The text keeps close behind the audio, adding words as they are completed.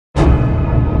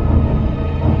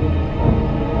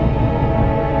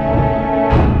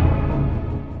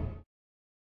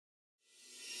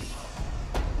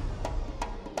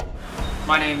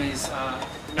My name is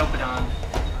Nopadon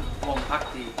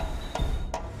Wongpakdee.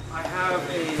 I have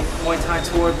a Muay Thai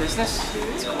tour business.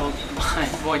 It's called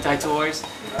Muay Thai Tours.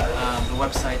 The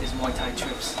website is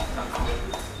muaythaitrips.com.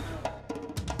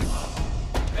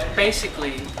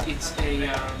 Basically, it's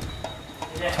a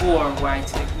tour where I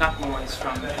take Muays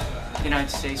from the United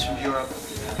States, from Europe,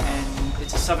 and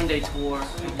it's a 7-day tour.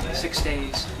 In 6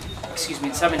 days,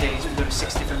 in 7 days, we go to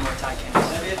 6 different Muay Thai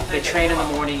camps. They train in the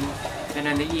morning, and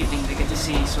in the evening they get to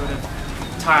see sort of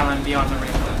Thailand beyond the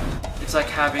rainbow. It's like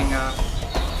having a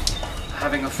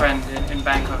friend in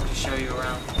Bangkok to show you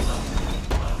around.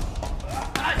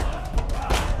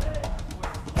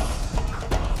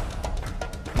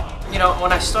 You know,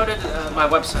 when I started my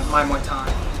website, My Muay Thai,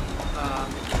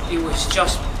 it was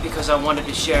just because I wanted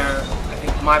to share, I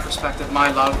think, my perspective,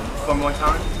 my love for Muay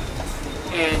Thai.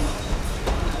 And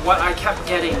what I kept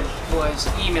getting was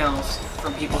emails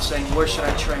from people saying, where should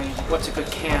I train? What's a good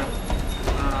camp?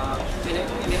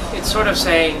 And it's sort of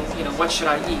saying, you know, what should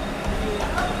I eat?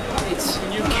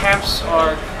 New camps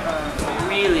are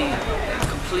really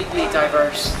completely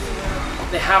diverse.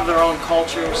 They have their own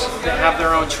cultures, they have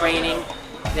their own training,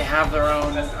 they have their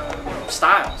own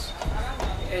styles.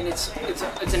 And it's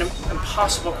an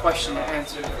impossible question to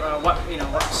answer.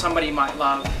 What somebody might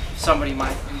love, somebody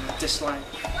might dislike.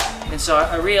 And so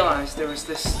I realized there was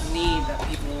this need that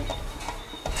people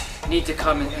need to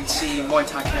come and see Muay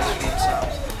Thai camps for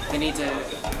themselves. They need to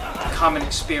come and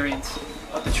experience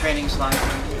what the training's like,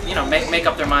 and make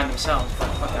up their mind themselves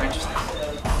what they're interested in.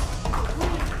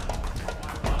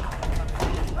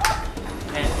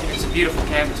 And it's a beautiful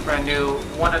camp, it's brand new.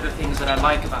 One of the things that I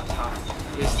like about TUFF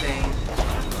is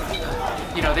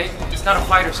it's not a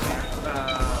fighters camp,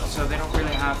 so they don't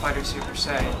really have fighters here per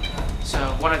se. So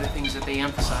one of the things that they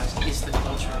emphasize is the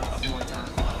culture of Muay Thai.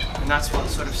 And that's what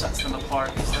sort of sets them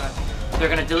apart, is that they're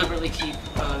going to deliberately keep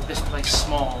this place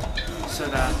small so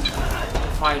that the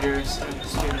fighters and the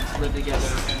students live together,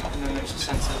 and then there's a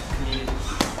sense of community.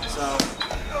 So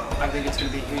I think it's going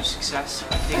to be a huge success.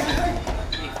 I think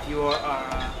if you're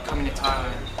coming to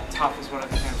Thailand, TUFF is one of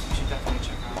the camps you should definitely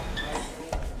check out.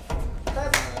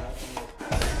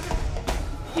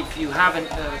 If you haven't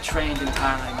trained in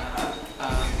Thailand yet,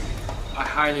 I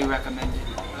highly recommend it.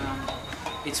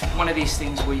 It's one of these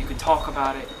things where you can talk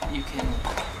about it, you can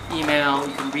email,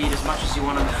 you can read as much as you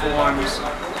want on the forums,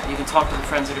 you can talk to the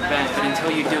friends that have been, but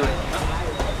until you do it,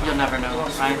 you'll never know,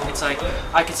 right? It's like,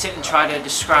 I could sit and try to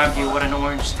describe to you what an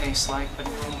orange tastes like, but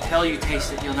until you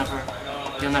taste it, you'll never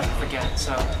forget it.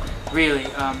 So really,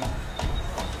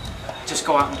 just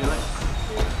go out and do it.